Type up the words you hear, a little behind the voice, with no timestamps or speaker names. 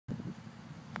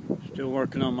Still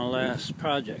working on my last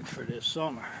project for this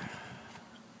summer.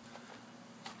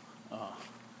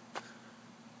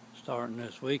 Starting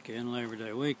this weekend, Labor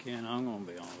Day weekend, I'm going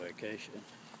to be on vacation.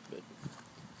 But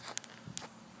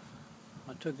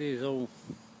I took these old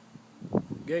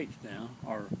gates down,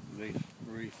 or these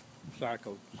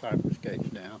recycled cypress gates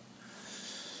down.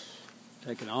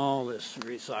 Taking all this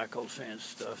recycled fence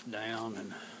stuff down,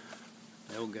 and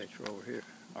the old gates were over here,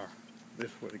 or this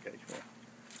is where the gates were.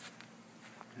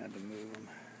 Had to move them.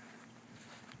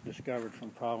 Discovered some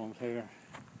problems here.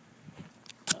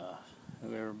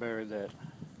 Whoever buried that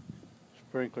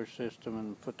sprinkler system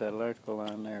and put that electrical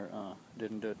line there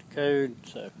didn't do it to code,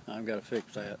 so I've got to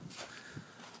fix that.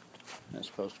 That's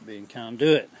supposed to be in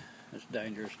conduit. It's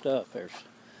dangerous stuff. There's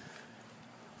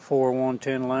 4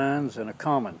 110 lines and a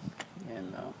common,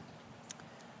 and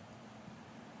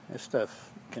this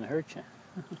stuff can hurt you.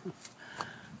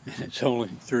 And it's only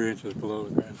 3 inches below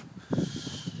the ground.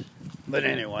 But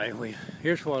anyway,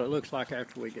 here's what it looks like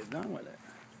after we get done with it.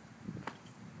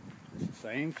 It's the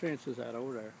same fences out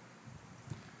over there.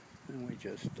 And we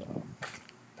just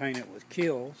paint it with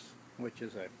Kills, which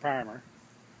is a primer.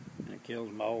 And it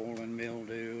kills mold and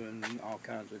mildew and all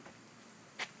kinds of...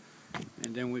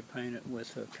 And then we paint it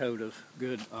with a coat of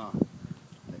good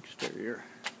exterior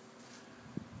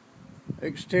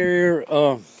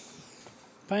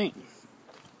paint.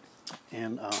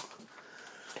 And I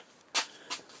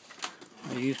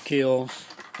use Kills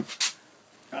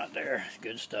right there, it's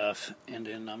good stuff. And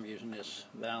then I'm using this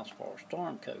Valspar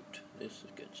Storm Coat. This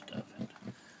is good stuff, and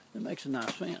it makes a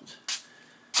nice fence.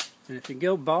 And if you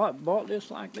go bought this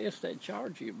like this, they'd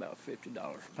charge you about $50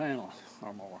 a panel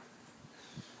or more.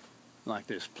 Like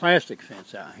this plastic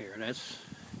fence out here,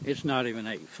 it's not even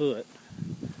 8 foot,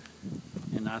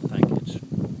 and I think it's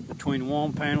between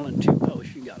 1 panel and 2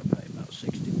 posts. You got to pay about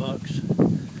 $60.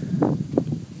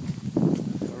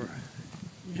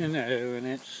 And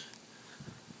it's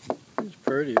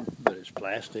pretty, but it's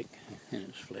plastic and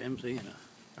it's flimsy, and a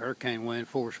hurricane wind,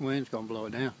 force wind's gonna blow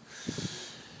it down.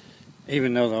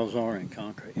 Even though those are in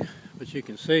concrete, but you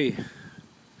can see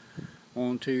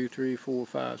 1, 2, 3, 4,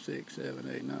 5, 6,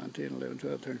 7, 8, 9, 10, 11,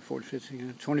 12, 13, 14,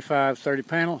 15, 25, 30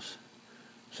 panels,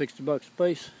 $60 a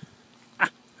piece.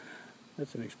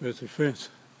 That's an expensive fence.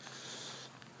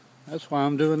 That's why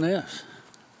I'm doing this,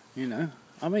 you know.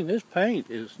 I mean, this paint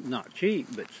is not cheap,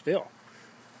 but still,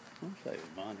 I'm saving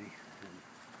money.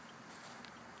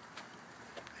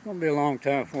 It's going to be a long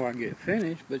time before I get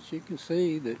finished, but you can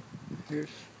see that here's,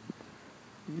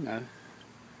 you know,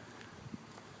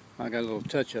 I got a little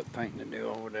touch-up painting to do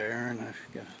over there, and I've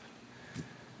got,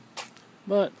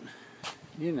 but,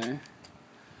 you know,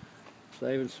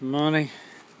 saving some money,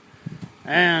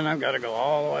 and I've got to go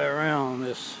all the way around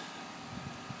this.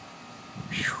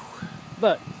 Whew.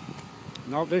 But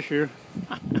not this year.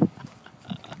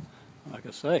 Like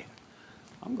I say,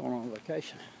 I'm going on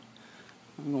vacation.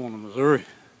 I'm going to Missouri.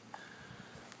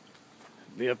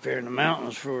 Be up there in the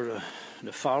mountains for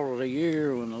the fall of the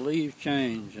year when the leaves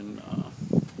change, and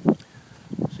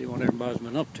see what everybody's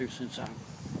been up to since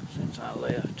I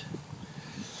left.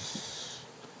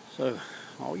 So,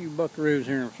 all you buckaroos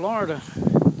here in Florida,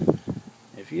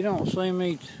 if you don't see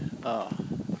me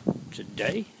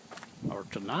today or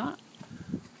tonight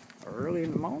or early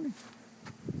in the morning,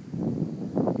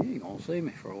 you ain't gonna see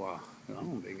me for a while. I'm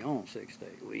gonna be gone 6 to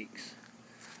 8 weeks,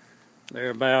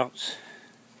 thereabouts.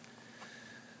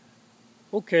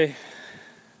 Okay,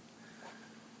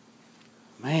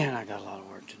 man, I got a lot of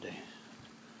work to do.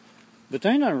 But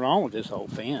there ain't nothing wrong with this whole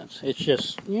fence. It's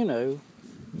just, you know,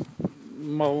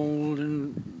 mold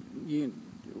and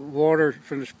water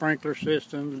from the sprinkler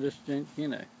system, just, you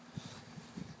know.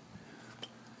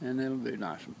 And it'll be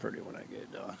nice and pretty when I get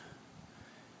it done.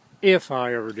 If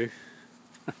I ever do.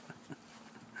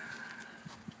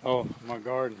 Oh, my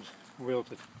garden's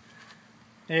wilted.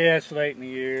 Yeah, it's late in the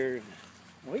year.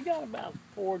 We got about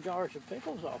 4 jars of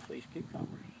pickles off these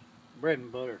cucumbers. Bread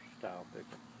and butter style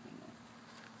pickles. You know.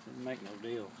 Didn't make no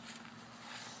deal.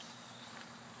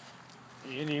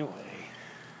 Anyway.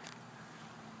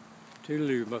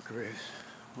 Toodaloo, buckaroos.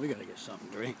 We gotta get something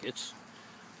to drink.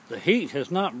 The heat has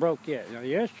not broke yet. Now,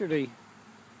 yesterday,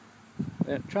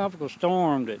 that tropical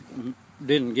storm that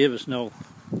didn't give us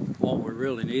what we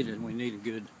really needed. We needed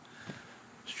good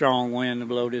strong wind to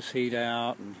blow this heat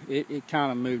out, and it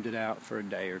kind of moved it out for a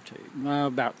day or two,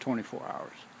 about 24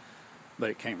 hours, but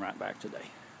it came right back today.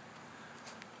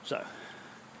 So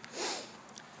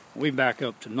we back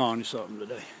up to 90-something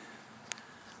today.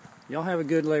 Y'all have a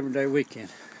good Labor Day weekend.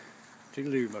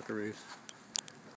 Toodaloo, buckaroos.